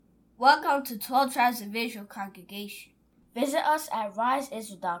Welcome to 12 Tribes of Israel Congregation. Visit us at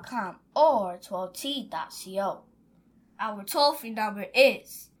riseisrael.com or 12t.co. Our toll-free number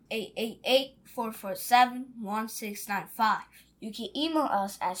is 888-447-1695. You can email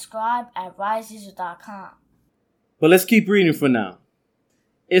us at scribe@riseisrael.com. But let's keep reading for now.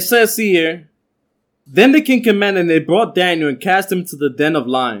 It says here, Then the king commanded, and they brought Daniel and cast him to the den of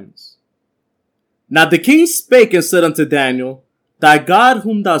lions. Now the king spake and said unto Daniel, Thy God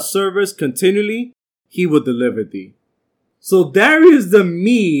whom thou servest continually, he will deliver thee. So Darius the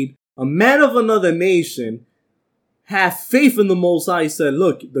Mede, a man of another nation, had faith in the Most High. He said,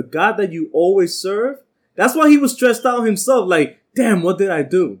 look, the God that you always serve, that's why he was stressed out himself, like, damn, what did I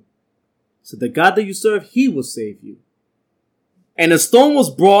do? So the God that you serve, he will save you. And a stone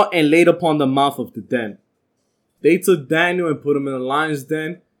was brought and laid upon the mouth of the den. They took Daniel and put him in the lion's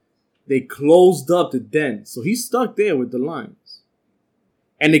den. They closed up the den. So he's stuck there with the lions.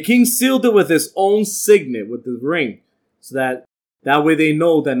 And the king sealed it with his own signet, with the ring, so that way they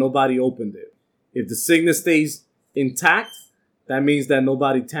know that nobody opened it. If the signet stays intact, that means that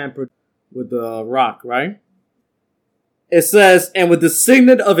nobody tampered with the rock, right? It says, and with the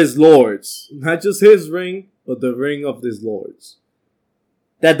signet of his lords, not just his ring, but the ring of his lords,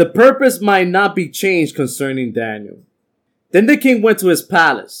 that the purpose might not be changed concerning Daniel. Then the king went to his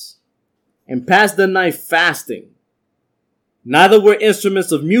palace and passed the night fasting. Neither were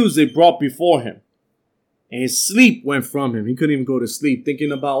instruments of music brought before him. And his sleep went from him. He couldn't even go to sleep,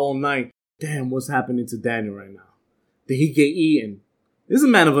 thinking about all night, damn, what's happening to Daniel right now? Did he get eaten? This is a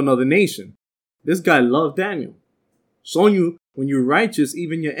man of another nation. This guy loved Daniel. Showing you, when you're righteous,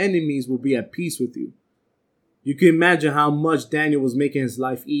 even your enemies will be at peace with you. You can imagine how much Daniel was making his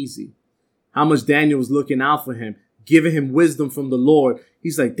life easy. How much Daniel was looking out for him, giving him wisdom from the Lord.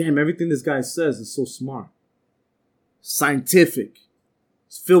 He's like, damn, everything this guy says is so smart. Scientific.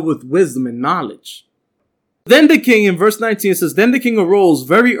 It's filled with wisdom and knowledge. Then the king, in verse 19, says, Then the king arose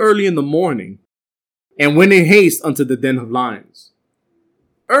very early in the morning and went in haste unto the den of lions.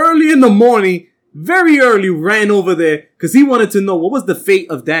 Early in the morning, very early, ran over there because he wanted to know what was the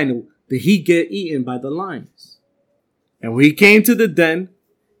fate of Daniel. Did he get eaten by the lions? And when he came to the den,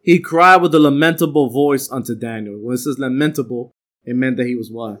 he cried with a lamentable voice unto Daniel. When it says lamentable, it meant that he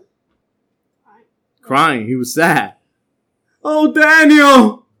was what? Crying. He was sad. Oh,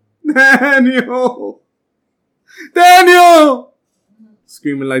 Daniel! Daniel! Daniel!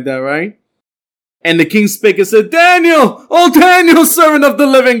 Screaming like that, right? And the king spake and said, Daniel! Oh, Daniel, servant of the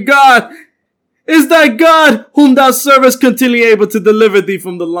living God! Is thy God, whom thou servest, continually able to deliver thee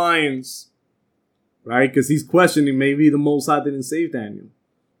from the lions? Right? Because he's questioning, maybe the Most High didn't save Daniel.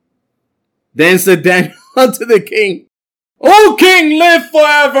 Then said Daniel unto the king, O king, live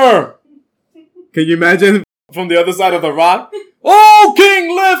forever! Can you imagine from the other side of the rock? O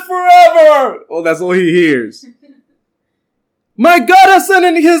king, live forever! Oh, that's all he hears. My God has sent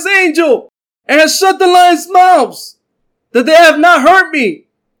in his angel and has shut the lions' mouths, that they have not hurt me.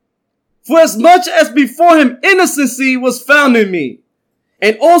 For as much as before him innocency was found in me,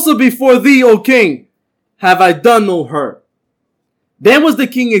 and also before thee, O king, have I done no hurt. Then was the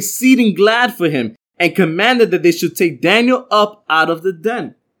king exceeding glad for him, and commanded that they should take Daniel up out of the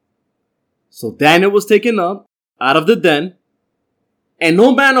den. So Daniel was taken up out of the den, and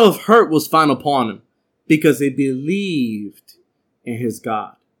no manner of hurt was found upon him, because he believed in his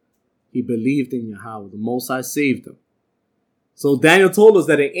God. He believed in Yahweh. The Most High saved him. So Daniel told us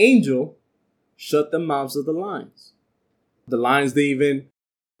that an angel shut the mouths of the lions. The lions didn't even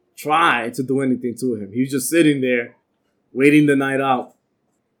try to do anything to him. He was just sitting there, waiting the night out.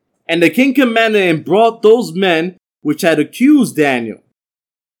 And the king commanded and brought those men which had accused Daniel,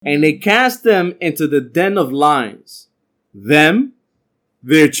 and they cast them into the den of lions, them,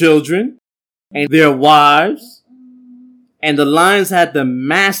 their children, and their wives. And the lions had the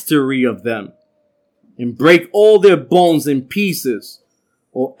mastery of them, and break all their bones in pieces,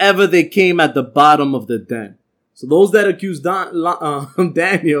 or ever they came at the bottom of the den. So those that accused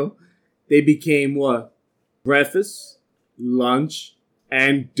Daniel, they became what? Breakfast, lunch,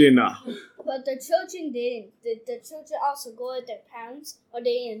 and dinner. But the children didn't. Did the children also go with their parents, or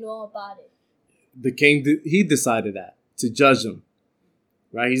they didn't know about it? The king, he decided that, to judge them.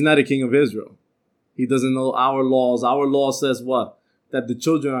 Right? He's not a king of Israel. He doesn't know our laws. Our law says what? That the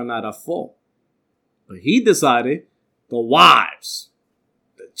children are not at fault. But he decided the wives,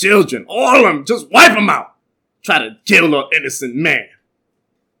 the children, all of them, just wipe them out. Try to kill an innocent man.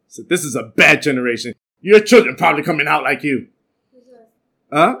 So this is a bad generation. Your children probably coming out like you.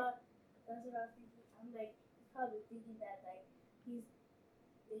 Huh? That's what I was thinking. I'm like, probably thinking that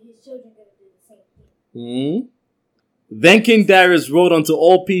his children gonna do the same thing. Then King Darius wrote unto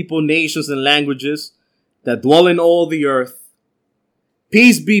all people, nations, and languages that dwell in all the earth,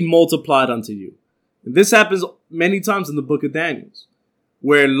 peace be multiplied unto you. And this happens many times in the book of Daniel,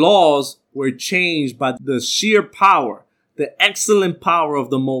 where laws were changed by the sheer power, the excellent power of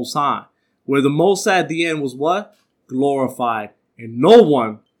the Most High, where the Most High at the end was what? Glorified. And no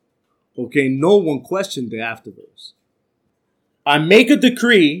one questioned it afterwards. I make a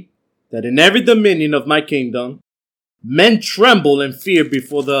decree that in every dominion of my kingdom, men tremble and fear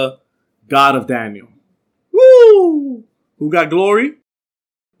before the God of Daniel. Woo! Who got glory?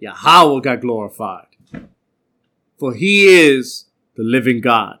 Yahweh got glorified. For he is the living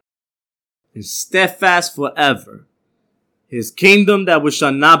God, and steadfast forever. His kingdom that which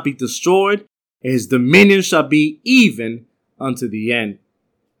shall not be destroyed, and his dominion shall be even unto the end.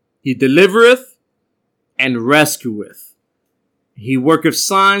 He delivereth and rescueth. He worketh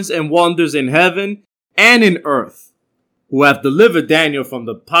signs and wonders in heaven and in earth, who have delivered Daniel from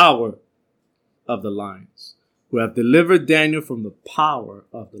the power of the lions. Who have delivered Daniel from the power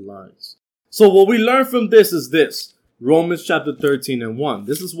of the lions. So what we learn from this is this. Romans chapter 13 and 1.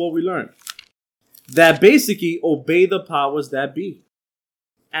 This is what we learn. That basically obey the powers that be,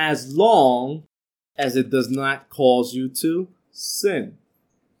 as long as it does not cause you to sin.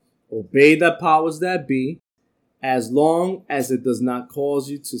 Obey the powers that be, as long as it does not cause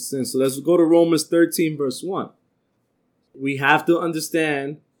you to sin. So let's go to Romans 13 verse 1. We have to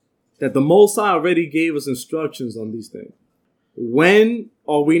understand that the Most High already gave us instructions on these things. When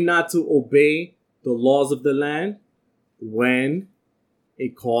are we not to obey the laws of the land? When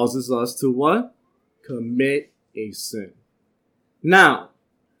it causes us to what? Commit a sin. Now,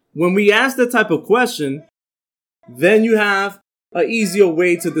 when we ask that type of question, then you have an easier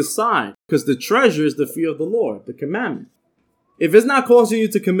way to decide, because the treasure is the fear of the Lord, the commandment. If it's not causing you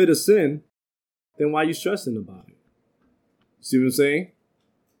to commit a sin, then why are you stressing about it? See what I'm saying?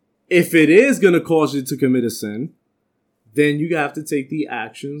 If it is going to cause you to commit a sin, then you have to take the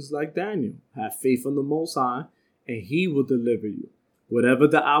actions like Daniel. Have faith in the Most High, and he will deliver you. Whatever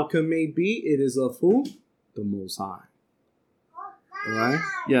the outcome may be, it is of who? The Most High. All right?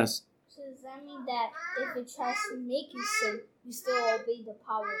 Yes. So does that mean that if it tries to make you sin, you still obey the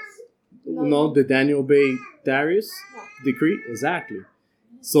powers? No, did Daniel obey Darius' No. decree? Exactly.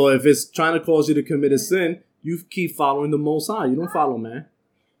 So if it's trying to cause you to commit a sin, you keep following the Most High. You don't follow man.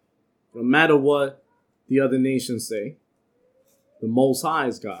 No matter what the other nations say, the Most High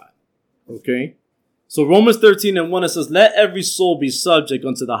is God. Okay? So Romans 13 and 1, it says, let every soul be subject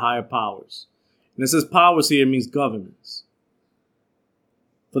unto the higher powers. And it says powers here means governments.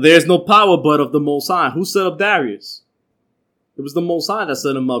 For there is no power but of the Most High. Who set up Darius? It was the Most High that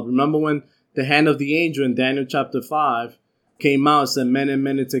set him up. Remember when the hand of the angel in Daniel chapter 5 came out and said,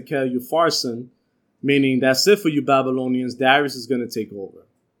 Mene tekel upharsin, meaning that's it for you Babylonians. Darius is going to take over.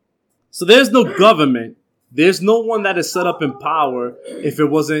 So there's no government. There's no one that is set up in power if it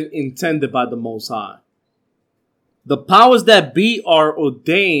wasn't intended by the Most High. The powers that be are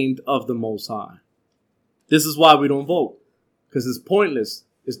ordained of the Most High. This is why we don't vote, because it's pointless.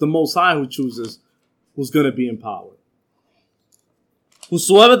 It's the Most High who chooses who's going to be in power.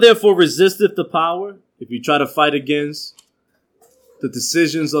 Whosoever therefore resisteth the power, if you try to fight against the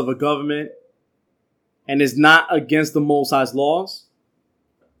decisions of a government and is not against the Most High's laws,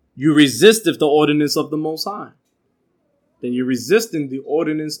 you resisteth the ordinance of the Most High. Then you're resisting the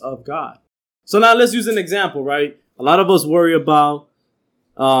ordinance of God. So now let's use an example, right? A lot of us worry about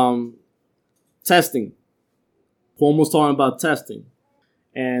testing. Cuomo's talking about testing.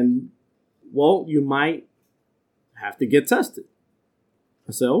 And, well, you might have to get tested.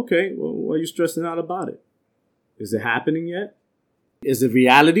 I said, okay, well, why are you stressing out about it? Is it happening yet? Is it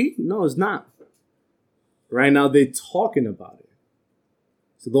reality? No, it's not. Right now, they're talking about it.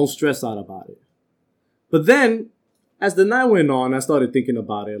 So don't stress out about it. But then, as the night went on, I started thinking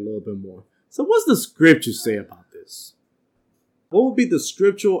about it a little bit more. So what's the scripture say about this? What would be the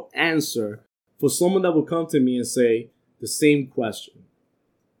scriptural answer for someone that would come to me and say the same question?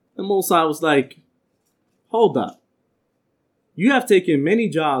 And Most High was like, hold up. You have taken many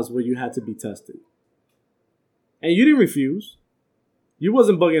jobs where you had to be tested. And you didn't refuse. You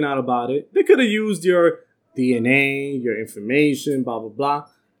wasn't bugging out about it. They could have used your DNA, your information, blah, blah, blah.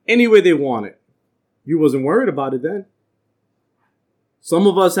 Any way they wanted. You wasn't worried about it then. Some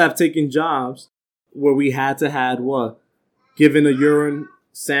of us have taken jobs where we had to have what? Given a urine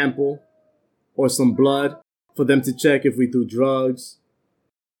sample or some blood for them to check if we do drugs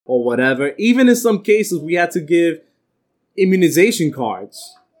or whatever. Even in some cases, we had to give immunization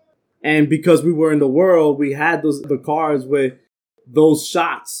cards. And because we were in the world, we had the cards with those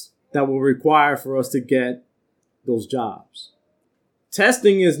shots that were required for us to get those jobs.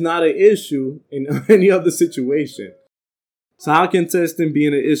 Testing is not an issue in any other situation. So how can testing be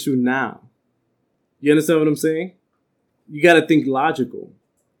an issue now? You understand what I'm saying? You got to think logical.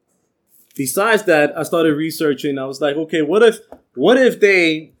 Besides that, I started researching. I was like, okay, what if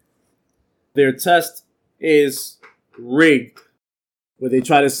their test is rigged, where they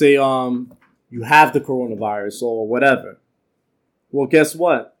try to say, you have the coronavirus or whatever. Well, guess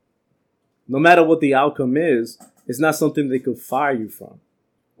what? No matter what the outcome is, it's not something they could fire you from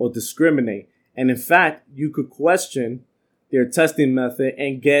or discriminate. And in fact, you could question their testing method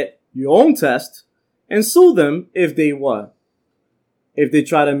and get your own test and sue them if they what? If they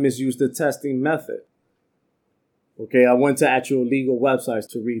try to misuse the testing method. Okay, I went to actual legal websites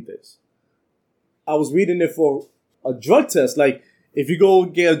to read this. I was reading it for a drug test. Like, if you go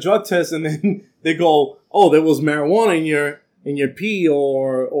get a drug test and then they go, oh, there was marijuana in your pee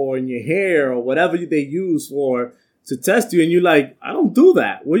or in your hair or whatever they use to test you, and you're like, I don't do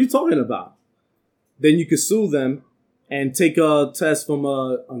that. What are you talking about? Then you could sue them and take a test from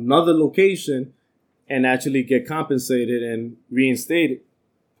another location and actually get compensated and reinstated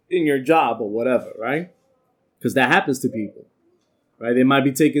in your job or whatever, right? Because that happens to people, right? They might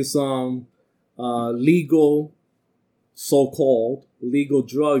be taking some legal, so-called legal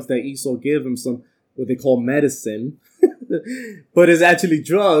drugs that ESO give them, some what they call medicine, but it's actually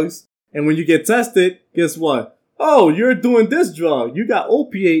drugs. And when you get tested, guess what? Oh, you're doing this drug. You got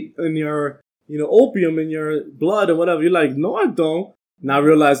opium in your blood or whatever. You're like, no, I don't. Not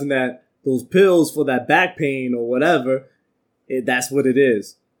realizing that those pills for that back pain or whatever, that's what it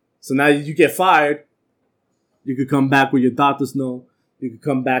is. So now you get fired. You could come back with your doctor's note. You could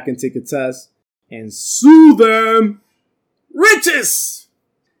come back and take a test and sue them. Riches!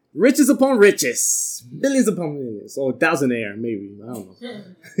 Riches upon riches. Millions upon millions. Or thousandaire, maybe. I don't know.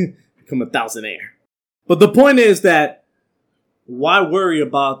 Become a thousandaire. But the point is that why worry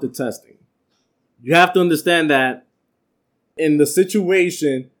about the testing? You have to understand that in the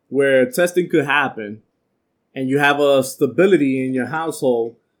situation where testing could happen and you have a stability in your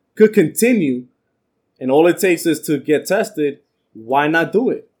household could continue and all it takes is to get tested, why not do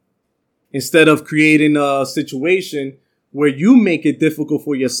it? Instead of creating a situation where you make it difficult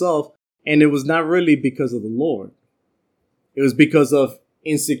for yourself, and it was not really because of the Lord. It was because of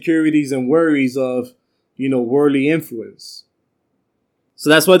insecurities and worries of, worldly influence.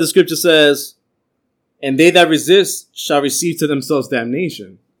 So that's why the scripture says, and they that resist shall receive to themselves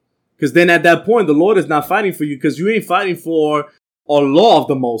damnation. Because then at that point, the Lord is not fighting for you because you ain't fighting for a law of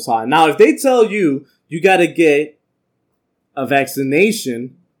the Most High. Now, if they tell you, you got to get a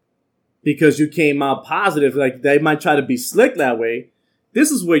vaccination because you came out positive, like they might try to be slick that way,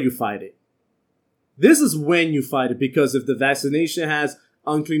 this is where you fight it. This is when you fight it, because if the vaccination has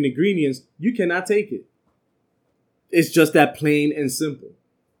unclean ingredients, you cannot take it. It's just that plain and simple.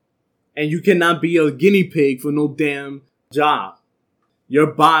 And you cannot be a guinea pig for no damn job. Your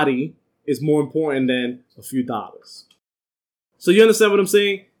body is more important than a few dollars. So you understand what I'm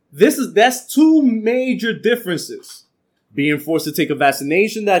saying? That's two major differences. Being forced to take a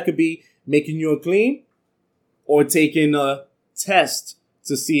vaccination that could be making you unclean, or taking a test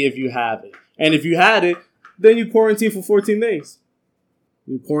to see if you have it. And if you had it, then you quarantine for 14 days.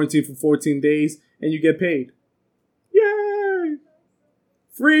 You quarantine for 14 days and you get paid. Yay!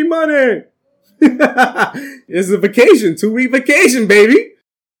 Free money! It's a vacation, 2-week vacation, baby.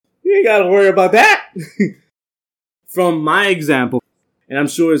 You ain't got to worry about that. From my example, and I'm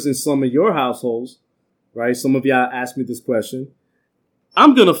sure it's in some of your households, right? Some of y'all asked me this question.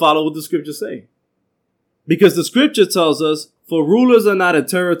 I'm going to follow what the scriptures say. Because the scripture tells us, for rulers are not a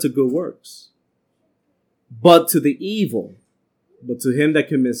terror to good works, but to the evil, but to him that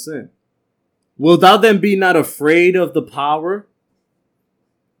commits sin. Wilt thou then be not afraid of the power?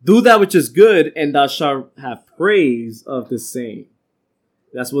 Do that which is good, and thou shalt have praise of the same.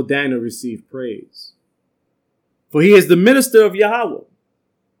 That's what Daniel received praise. For he is the minister of Yahweh,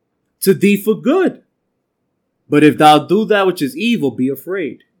 to thee for good. But if thou do that which is evil, be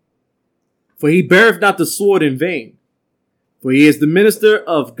afraid. For he beareth not the sword in vain. For he is the minister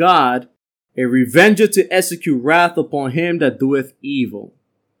of God, a revenger to execute wrath upon him that doeth evil.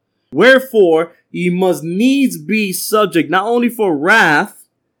 Wherefore ye must needs be subject not only for wrath,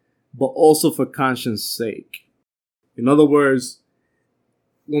 but also for conscience sake. In other words,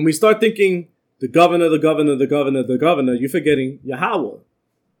 when we start thinking the governor, you're forgetting Yahweh,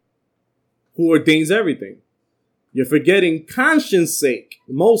 who ordains everything. You're forgetting conscience sake,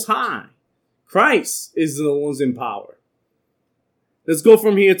 the Most High. Christ is the ones in power. Let's go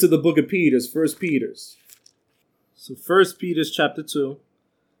from here to the book of Peter's, 1 Peter's. So 1 Peter's chapter 2.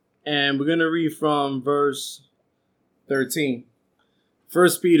 And we're going to read from verse 13. 1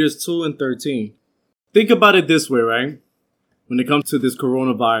 Peter 2 and 13. Think about it this way, right? When it comes to this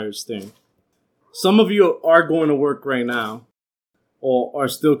coronavirus thing. Some of you are going to work right now or are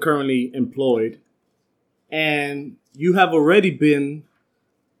still currently employed. And you have already been,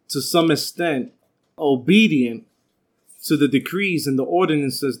 to some extent, obedient to the decrees and the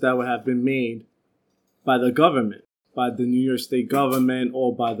ordinances that have been made by the government, by the New York State government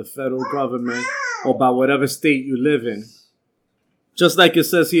or by the federal government or by whatever state you live in. Just like it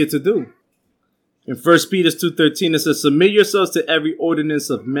says here to do. In 1 Peter 2:13, it says, submit yourselves to every ordinance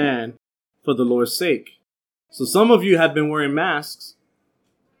of man for the Lord's sake. So some of you have been wearing masks,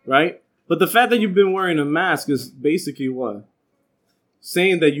 right? But the fact that you've been wearing a mask is basically what?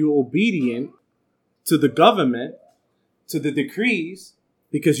 Saying that you're obedient to the government, to the decrees,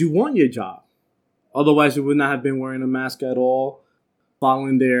 because you want your job. Otherwise, you would not have been wearing a mask at all,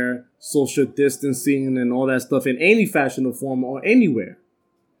 following their social distancing and all that stuff in any fashion or form or anywhere.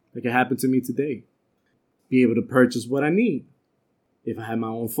 Like it happened to me today. Be able to purchase what I need. If I had my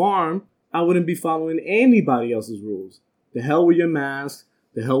own farm, I wouldn't be following anybody else's rules. The hell with your mask.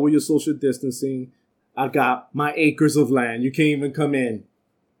 The hell with your social distancing. I got my acres of land. You can't even come in.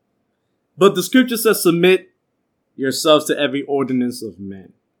 But the scripture says, submit yourselves to every ordinance of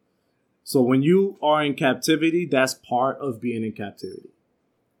men. So when you are in captivity, that's part of being in captivity.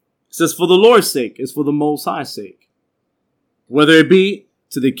 It says, for the Lord's sake, it's for the Most High's sake. Whether it be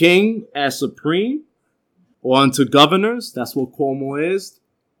to the king as supreme or unto governors, that's what Cuomo is.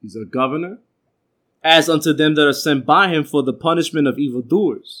 He's a governor. As unto them that are sent by him for the punishment of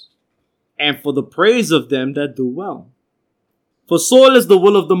evildoers, and for the praise of them that do well. For so is the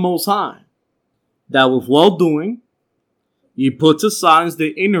will of the Most High, that with well-doing ye put to silence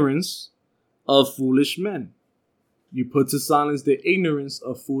the ignorance of foolish men. You put to silence the ignorance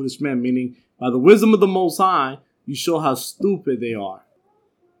of foolish men, meaning by the wisdom of the Most High, you show how stupid they are.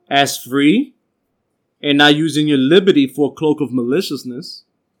 As free, and not using your liberty for a cloak of maliciousness,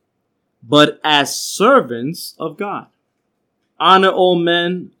 but as servants of God. Honor all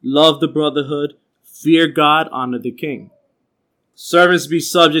men, love the brotherhood, fear God, honor the king. Servants, be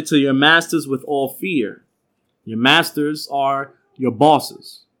subject to your masters with all fear. Your masters are your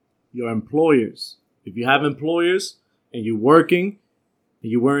bosses, your employers. If you have employers and you're working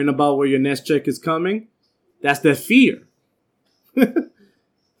and you're worrying about where your next check is coming, that's that fear.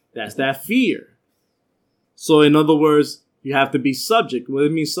 That's that fear. So in other words, you have to be subject. What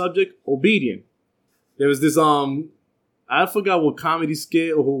it means subject? Obedient. There was this, I forgot what comedy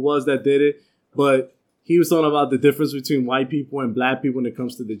skit or who was that did it, but he was talking about the difference between white people and black people when it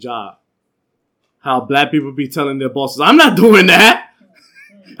comes to the job. How black people be telling their bosses, I'm not doing that.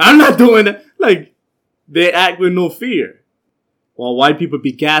 I'm not doing that. Like, they act with no fear. While white people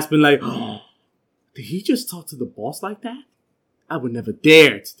be gasping like, oh, did he just talk to the boss like that? I would never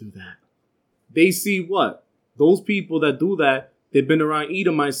dare to do that. They see what? Those people that do that, they've been around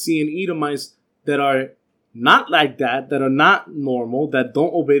Edomites, seeing Edomites that are not like that are not normal, that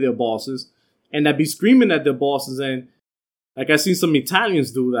don't obey their bosses, and that be screaming at their bosses. And like I seen some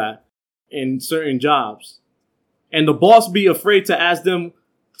Italians do that in certain jobs. And the boss be afraid to ask them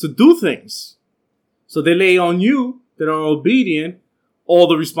to do things. So they lay on you that are obedient all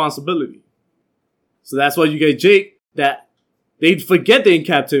the responsibility. So that's why you get Jake, that they forget they're in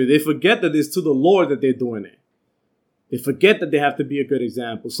captivity. They forget that it's to the Lord that they're doing it. They forget that they have to be a good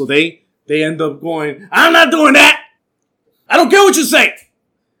example. So they end up going, I'm not doing that. I don't care what you say.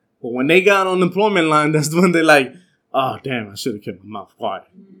 But when they got on the unemployment line, that's when they're like, oh, damn, I should have kept my mouth quiet.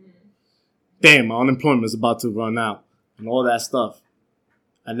 Damn, my unemployment is about to run out and all that stuff.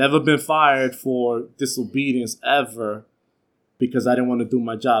 I've never been fired for disobedience ever because I didn't want to do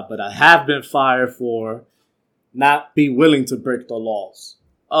my job. But I have been fired for not be willing to break the laws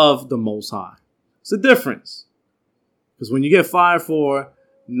of the Most High. It's a difference. Because when you get fired for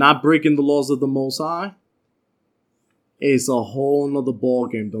not breaking the laws of the Most High, it's a whole nother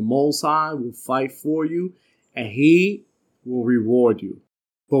ballgame. The Most High will fight for you and He will reward you.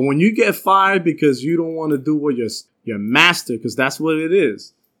 But when you get fired because you don't want to do what your master, because that's what it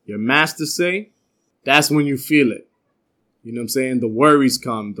is, your master say, that's when you feel it. You know what I'm saying? The worries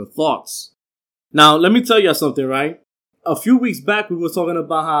come, the thoughts. Now, let me tell you something, right? A few weeks back, we were talking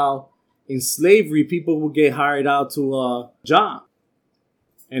about how in slavery, people would get hired out to a job.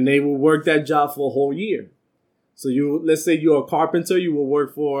 And they will work that job for a whole year. So let's say you're a carpenter, you will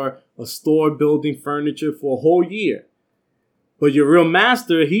work for a store building furniture for a whole year. But your real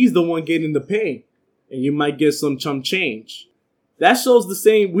master, he's the one getting the pay. And you might get some chump change. That shows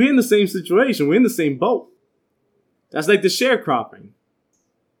we're in the same situation. We're in the same boat. That's like the sharecropping.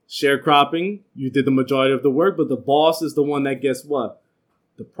 Sharecropping, you did the majority of the work, but the boss is the one that gets what?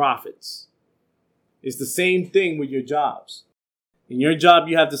 The profits. It's the same thing with your jobs. In your job,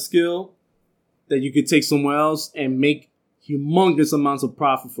 you have the skill that you could take somewhere else and make humongous amounts of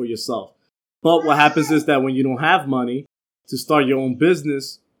profit for yourself. But what happens is that when you don't have money to start your own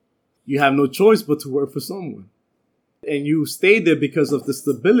business, you have no choice but to work for someone. And you stay there because of the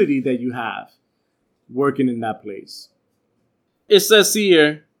stability that you have working in that place. It says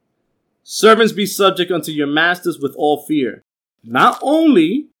here, servants, be subject unto your masters with all fear, not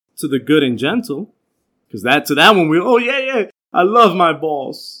only to the good and gentle, because to that one I love my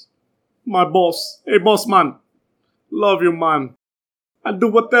boss. My boss. Hey, boss man. Love you, man. I do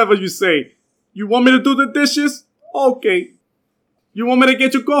whatever you say. You want me to do the dishes? Okay. You want me to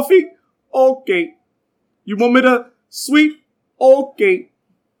get you coffee? Okay. You want me to sweep? Okay.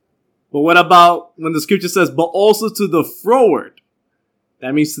 But what about when the scripture says, but also to the froward?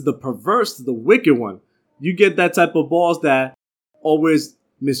 That means to the perverse, to the wicked one. You get that type of boss that always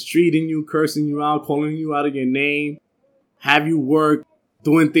mistreating you, cursing you out, calling you out of your name, have you work,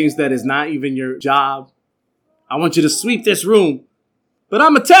 doing things that is not even your job. I want you to sweep this room, but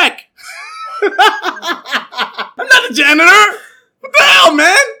I'm a tech. I'm not a janitor. What the hell,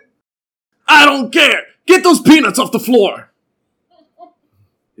 man? I don't care. Get those peanuts off the floor.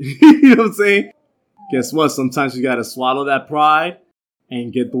 You know what I'm saying? Guess what? Sometimes you gotta swallow that pride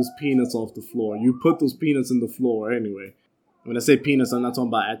and get those peanuts off the floor. You put those peanuts in the floor anyway. When I say peanuts, I'm not talking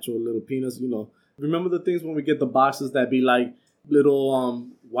about actual little peanuts. You know, remember the things when we get the boxes that be like little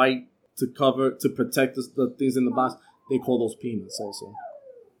white to protect the things in the box? They call those peanuts also.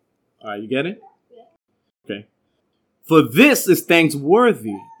 All right, you get it? Yeah. Okay. For this is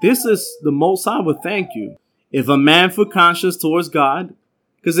thanksworthy. This is the Most High will thank you. If a man for conscience towards God,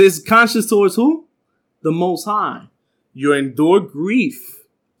 because it's conscience towards who? The Most High. You endure grief,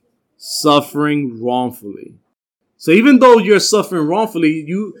 suffering wrongfully. So even though you're suffering wrongfully,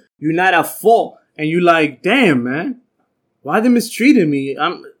 you're not at fault, and you're like, damn, man, why they mistreated me?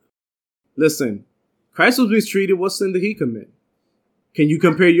 Listen, Christ was mistreated. What sin did he commit? Can you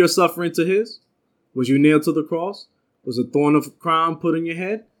compare your suffering to his? Was you nailed to the cross? Was a thorn of crown put on your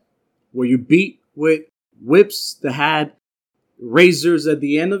head? Were you beat with whips that had razors at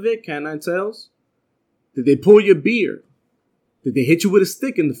the end of it, canine tails? Did they pull your beard? Did they hit you with a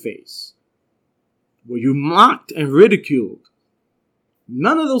stick in the face? Were you mocked and ridiculed?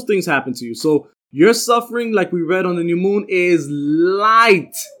 None of those things happened to you. So your suffering, like we read on the new moon, is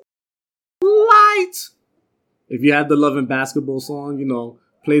light. Light. If you have the Love and Basketball song, you know,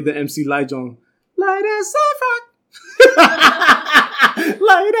 play the MC Light John. Light as a rock.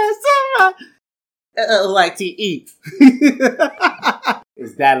 Light as a rock. L-I-T-E.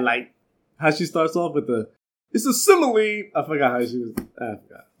 Is that light? How she starts off with it's a simile. I forgot how she was. I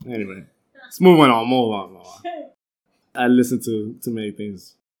forgot. Anyway, let's move on. I listen to many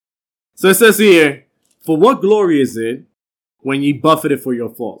things. So it says here, for what glory is it when ye buffeted for your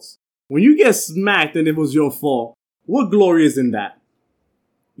faults? When you get smacked and it was your fault, what glory is in that?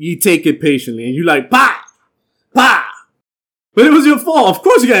 You take it patiently and you like, bah! Bah! But it was your fault. Of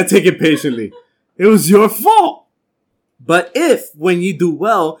course you gotta take it patiently. It was your fault. But if, when you do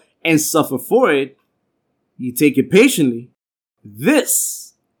well and suffer for it, you take it patiently,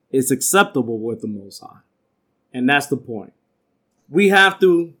 this is acceptable with the Most High. And that's the point. We have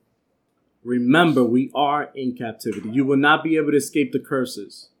to remember we are in captivity. You will not be able to escape the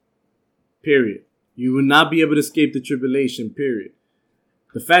curses. Period. You will not be able to escape the tribulation. Period.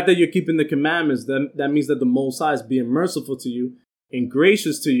 The fact that you're keeping the commandments, that means that the Most High is being merciful to you and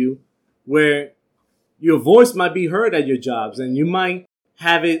gracious to you, where your voice might be heard at your jobs and you might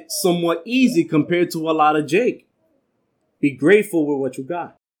have it somewhat easy compared to a lot of Jake. Be grateful with what you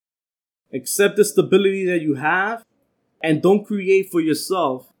got. Accept the stability that you have and don't create for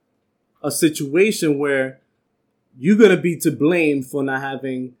yourself a situation where you're going to be to blame for not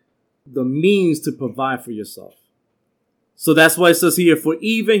having the means to provide for yourself. So that's why it says here, for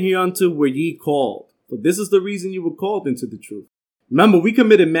even hereunto were ye called. For this is the reason you were called into the truth. Remember, we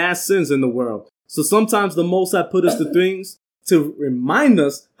committed mass sins in the world. So sometimes the Most High put us to things to remind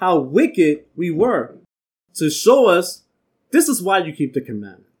us how wicked we were. To show us, this is why you keep the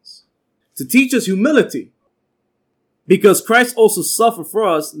commandments. To teach us humility. Because Christ also suffered for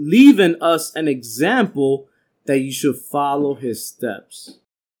us, leaving us an example that you should follow his steps.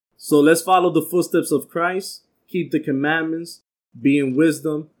 So let's follow the footsteps of Christ. Keep the commandments. Be in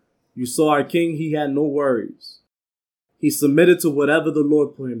wisdom. You saw our King, he had no worries. He submitted to whatever the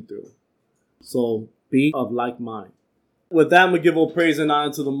Lord put him through. So be of like mind. With that, we give all praise and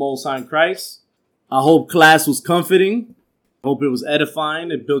honor to the Most High in Christ. I hope class was comforting. Hope it was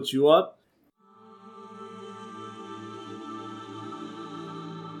edifying. It built you up.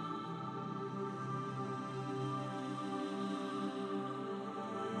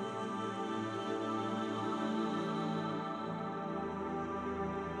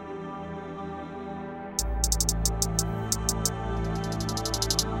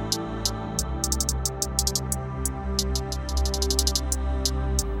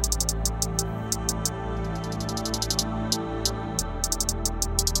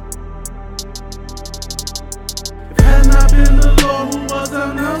 Had not been the Lord who was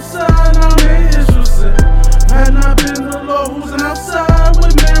on the outside, now may Israel say. Had not been the Lord who's on outside,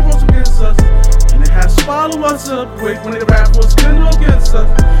 when man rose against us. And they had swallowed us up quick when their wrath was kindled against us.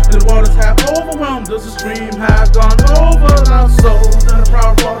 And the waters had overwhelmed us, the stream had gone over our souls. And the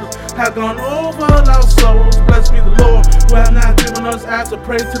proud waters had gone over our souls. Blessed be the Lord who had not given us as a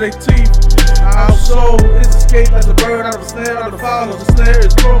prey to their teeth. Our soul is escaped as a bird out of a snare, out of the follow. The snare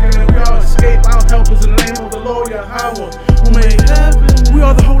is broken and we all escape. Our help is in the name of the Lord Yahweh, who made heaven. We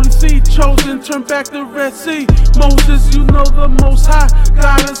are the holy seed, chosen, turn back the Red Sea. Moses, you know the Most High.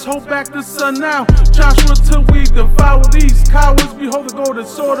 God, let's hold back the sun now. Joshua, till we devour these cowards. Behold the golden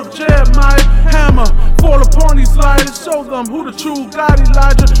sword of Jeremiah. Hammer, fall upon these liars. Show them who the true God,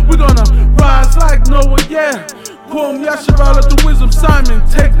 Elijah. We're gonna rise like Noah, yeah. Boom, Yasharala, the wisdom, Simon.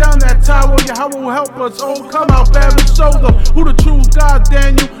 Take down that tower, Yahweh will help us. Oh, come out, Babel, show them who the true God,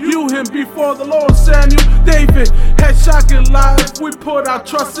 Daniel. You him before the Lord, Samuel. David had shocking life. We put our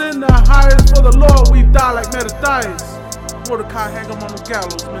trust in the highest. For the Lord, we die like Mattathias. Mordecai hang him on the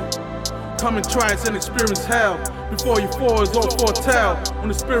gallows, man. Come and try us and experience hell. Before you fall is all foretell. When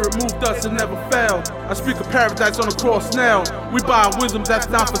the Spirit moved us, it never failed. I speak of paradise on the cross now. We buy wisdom that's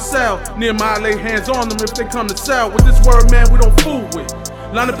not for sale. Nehemiah lay hands on them if they come to sell. With this word, man, we don't fool with.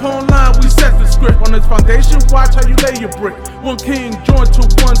 Line upon line, we set the script. On this foundation, watch how you lay your brick. One king joined to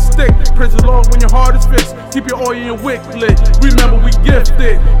one stick. Praise the Lord when your heart is fixed. Keep your oil and your wick lit. Remember we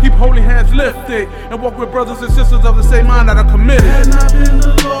gifted. Keep holy hands lifted. And walk with brothers and sisters of the same mind that are committed. Had not been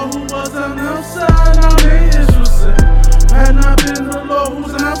the Lord who was on the outside, now may Israel say. Had not been the Lord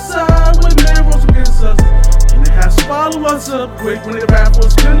who's on outside, when man rose against us. And they had swallowed us up quick when their wrath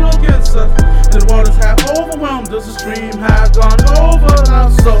was kindled against us. And the waters had overwhelmed us, the stream had gone over our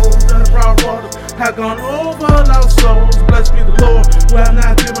souls. And the proud waters had gone over our souls. Blessed be the Lord who had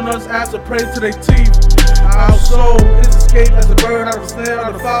not given us as a prey to their teeth. Our soul is escaped as a bird out of a snare,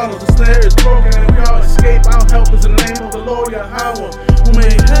 out of the follow. The snare is broken and we all escape. Our help is in the name of the Lord Yahweh, who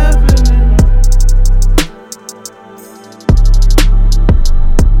made heaven.